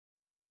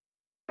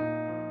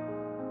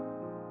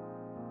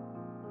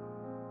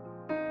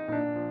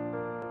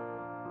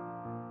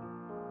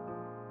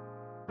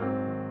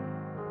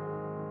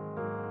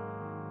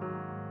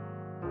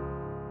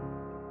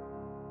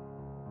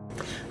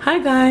Hi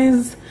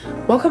guys,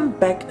 welcome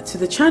back to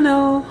the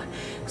channel.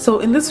 So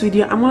in this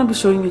video I'm going to be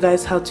showing you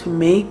guys how to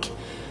make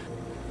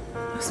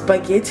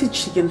spaghetti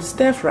chicken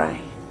stir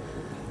fry.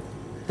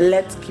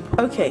 Let's keep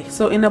okay.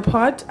 So in a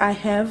pot I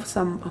have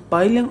some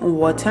boiling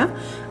water.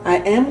 I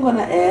am going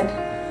to add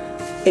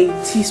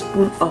a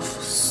teaspoon of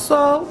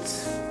salt,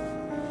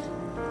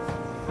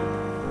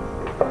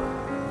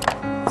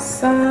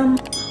 some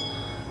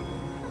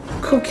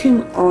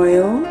cooking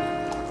oil.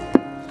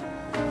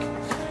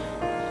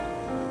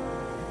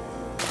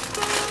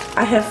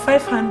 I have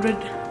 500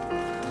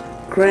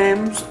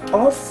 grams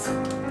of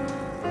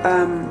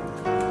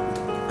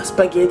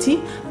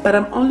spaghetti, but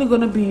I'm only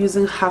going to be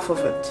using half of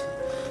it.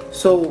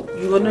 So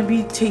you're going to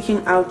be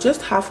taking out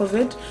just half of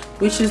it,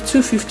 which is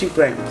 250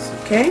 grams.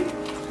 Okay,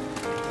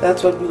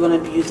 that's what we're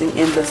going to be using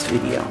in this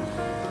video.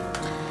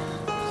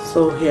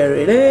 So here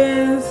it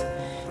is,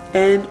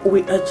 and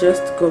we are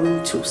just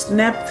going to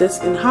snap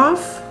this in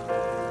half.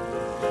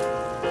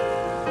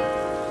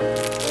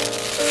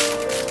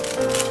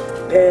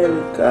 There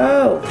we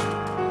go.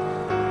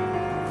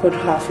 Put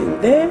half in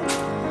there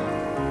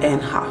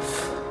and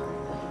half,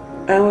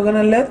 and we're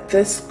gonna let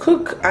this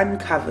cook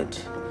uncovered.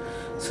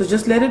 So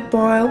just let it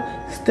boil,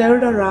 stir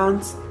it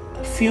around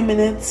a few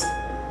minutes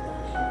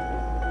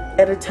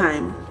at a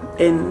time,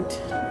 and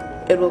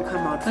it will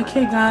come out fine.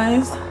 Okay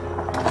guys,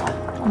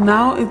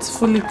 now it's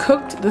fully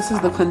cooked. This is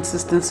the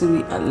consistency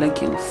we are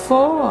looking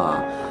for.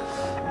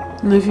 I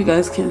don't know if you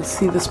guys can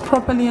see this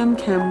properly on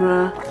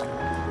camera,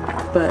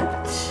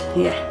 but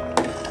yeah,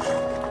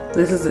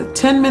 this is it.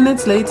 10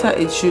 minutes later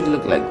it should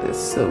look like this,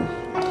 so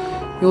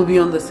you'll be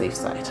on the safe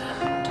side.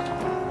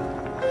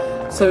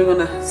 So we're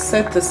gonna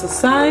set this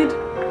aside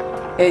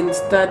and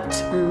start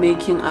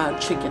making our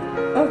chicken.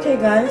 Okay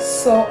guys,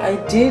 so I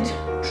did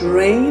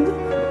drain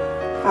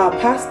our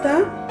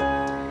pasta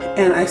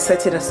and I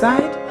set it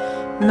aside.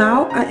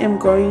 Now I am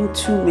going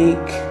to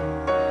make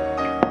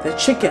the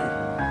chicken.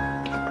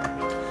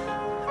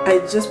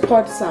 I just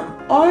poured some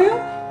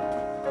oil.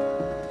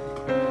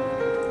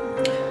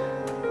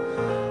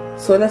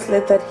 So let's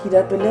let that heat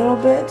up a little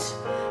bit.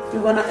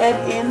 We're gonna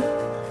add in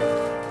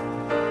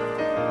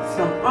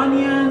some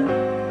onion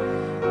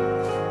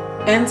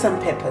and some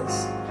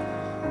peppers.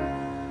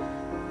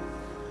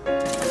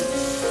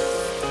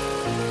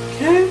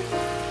 Okay.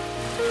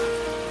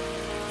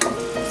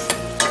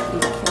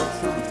 Let's put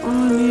some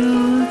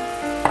onion.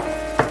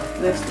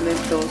 Let's let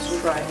those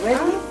fry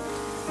ready.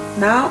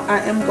 Now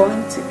I am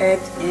going to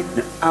add in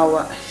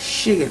our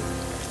chicken.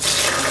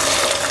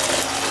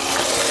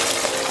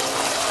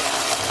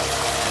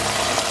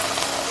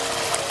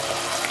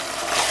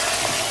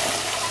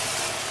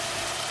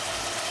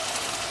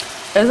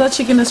 As our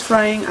chicken is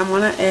frying, I'm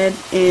gonna add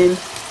in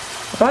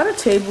about a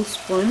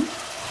tablespoon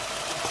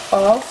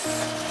of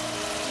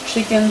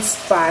chicken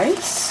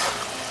spice.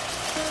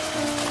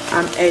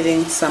 I'm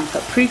adding some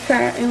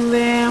paprika in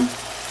there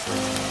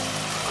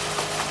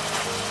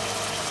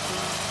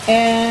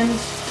and a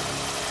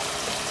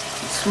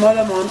small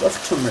amount of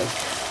turmeric.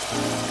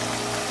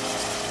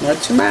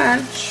 Not too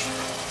much.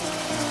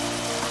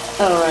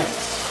 Alright.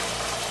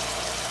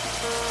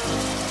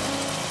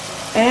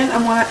 And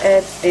I'm gonna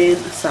add in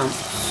some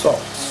salt,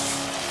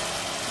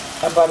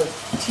 about a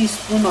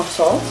teaspoon of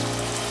salt.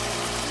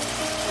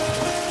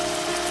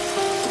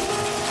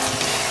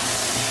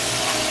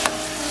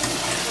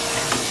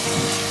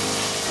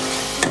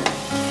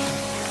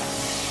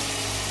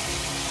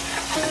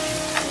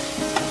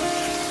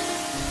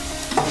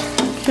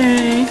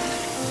 Okay,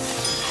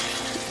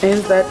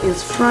 as that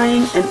is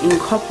frying and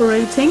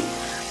incorporating,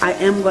 I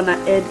am gonna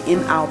add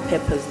in our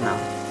peppers now.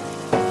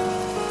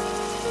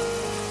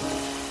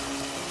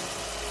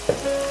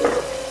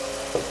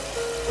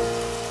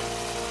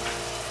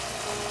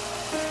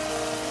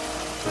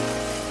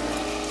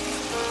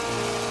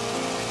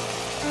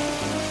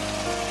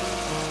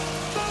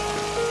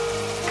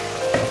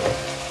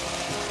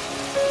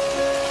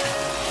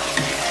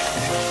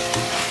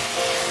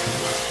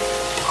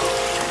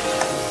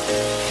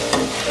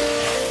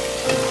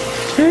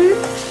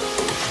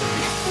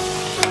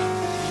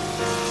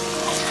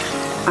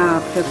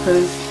 Our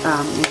peppers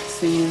are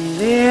mixing in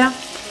there,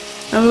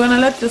 and we're gonna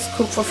let this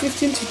cook for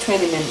 15 to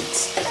 20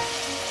 minutes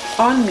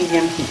on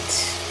medium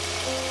heat.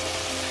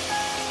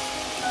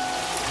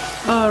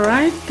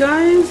 Alright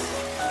guys,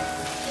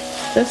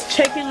 just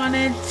checking on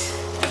it,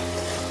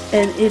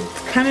 and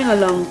it's coming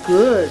along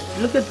good.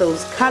 Look at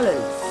those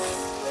colors.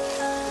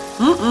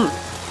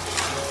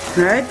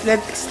 Right,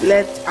 let's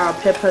let our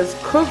peppers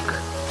cook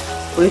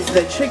with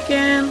the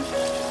chicken.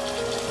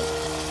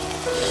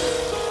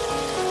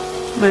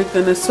 My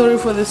goodness, sorry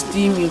for the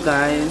steam you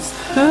guys.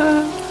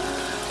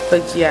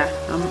 But yeah,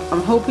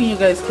 I'm hoping you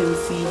guys can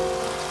see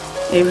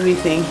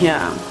everything here.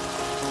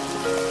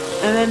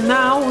 And then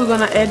now we're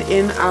gonna add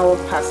in our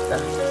pasta.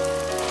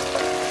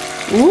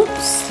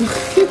 Oops.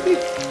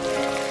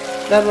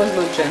 That was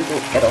not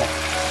gentle at all.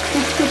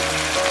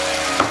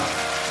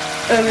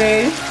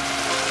 Okay,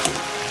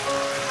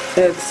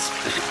 let's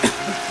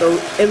throw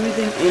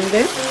everything in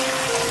there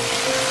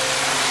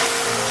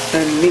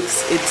and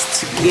mix it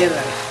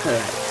together.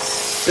 Alright.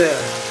 sir.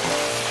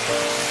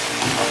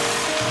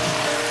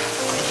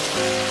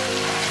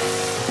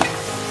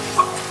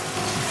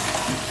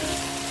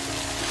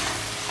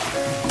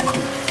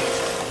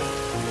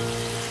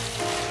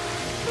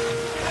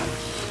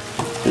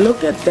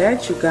 Look at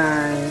that, you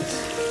guys.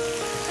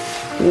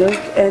 Look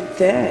at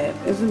that.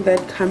 Isn't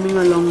that coming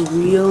along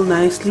real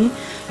nicely?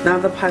 Now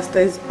the pasta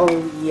is all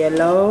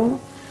yellow.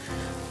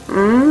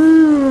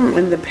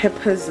 And the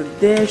peppers are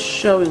there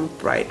showing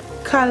bright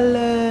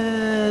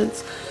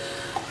colors.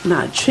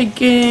 Now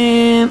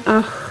chicken.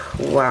 Oh,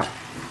 wow.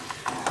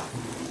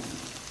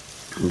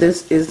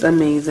 This is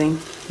amazing.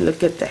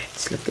 Look at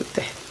that. Look at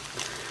that.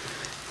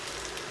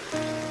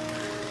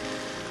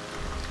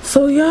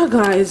 So yeah,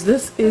 guys,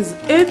 this is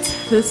it.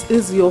 This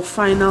is your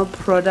final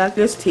product.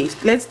 Let's taste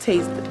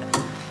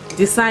it.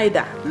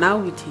 Decider. Now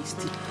we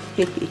taste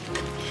it.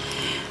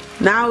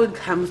 Now it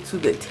comes to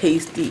the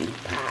tasty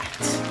part.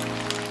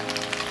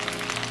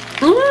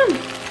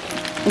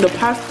 The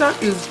pasta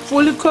is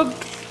fully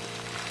cooked.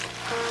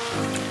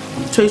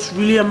 Tastes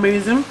really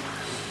amazing.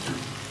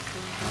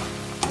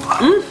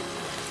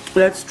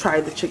 Let's try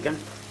the chicken.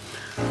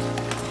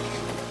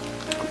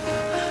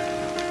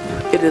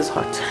 It is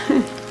hot.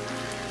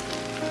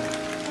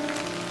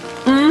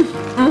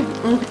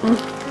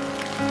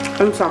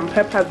 And some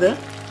pepper there.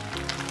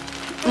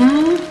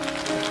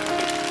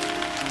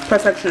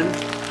 Perfection.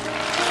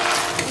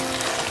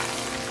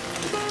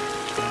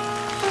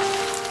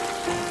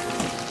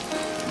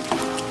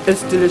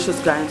 It's delicious,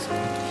 guys.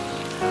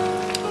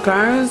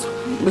 Guys,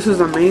 this is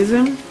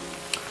amazing.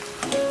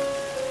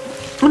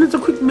 And it's a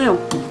quick meal.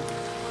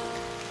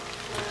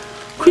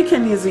 Quick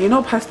and easy. You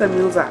know, pasta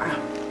meals are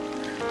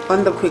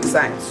on the quick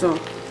side. So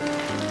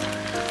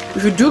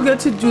if you do get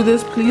to do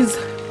this, please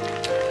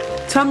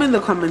tell me in the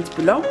comments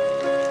below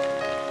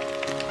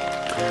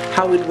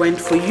how it went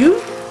for you.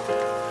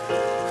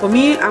 For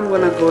me, I'm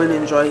gonna go and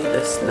enjoy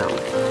this now.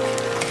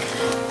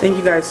 Thank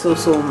you guys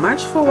so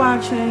much for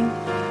watching,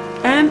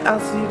 and I'll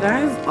see you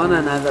guys on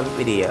another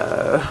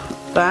video.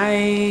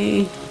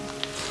 Bye.